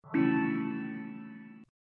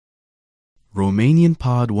Romanian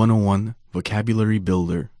Pod 101 Vocabulary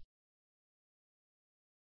Builder.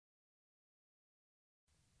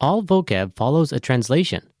 All vocab follows a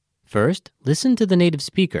translation. First, listen to the native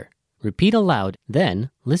speaker. Repeat aloud, then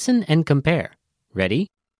listen and compare. Ready?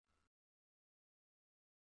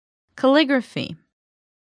 Calligraphy.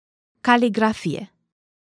 Caligrafie.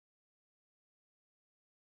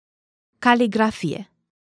 Caligrafie.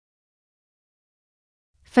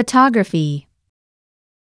 Photography.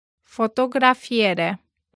 Fotografiere.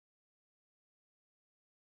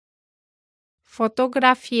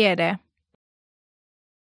 Fotografiere.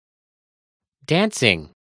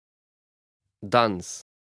 Dancing. Dans.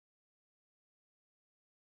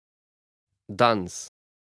 Dans.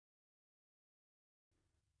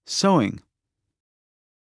 Sewing.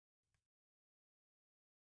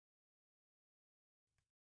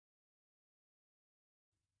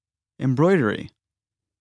 Embroidery.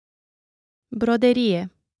 Broderie.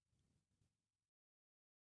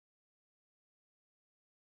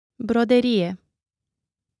 Broderie.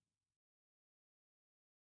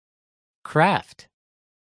 Craft.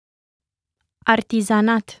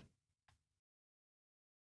 Artizanat.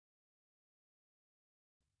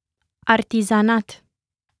 Artizanat.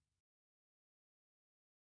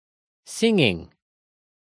 Singing.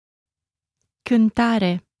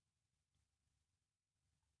 Cântare.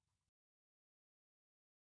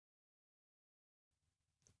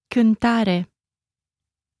 Cântare.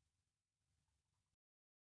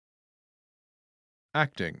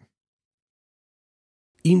 Acting.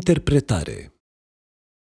 Interpretare.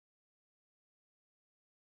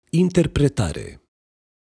 Interpretare.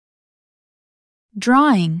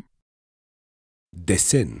 Drawing.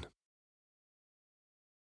 Desen.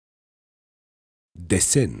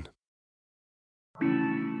 Desen.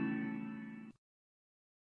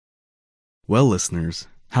 Well, listeners,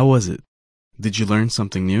 how was it? Did you learn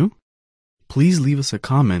something new? Please leave us a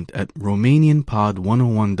comment at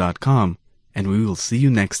RomanianPod101.com and we will see you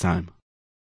next time.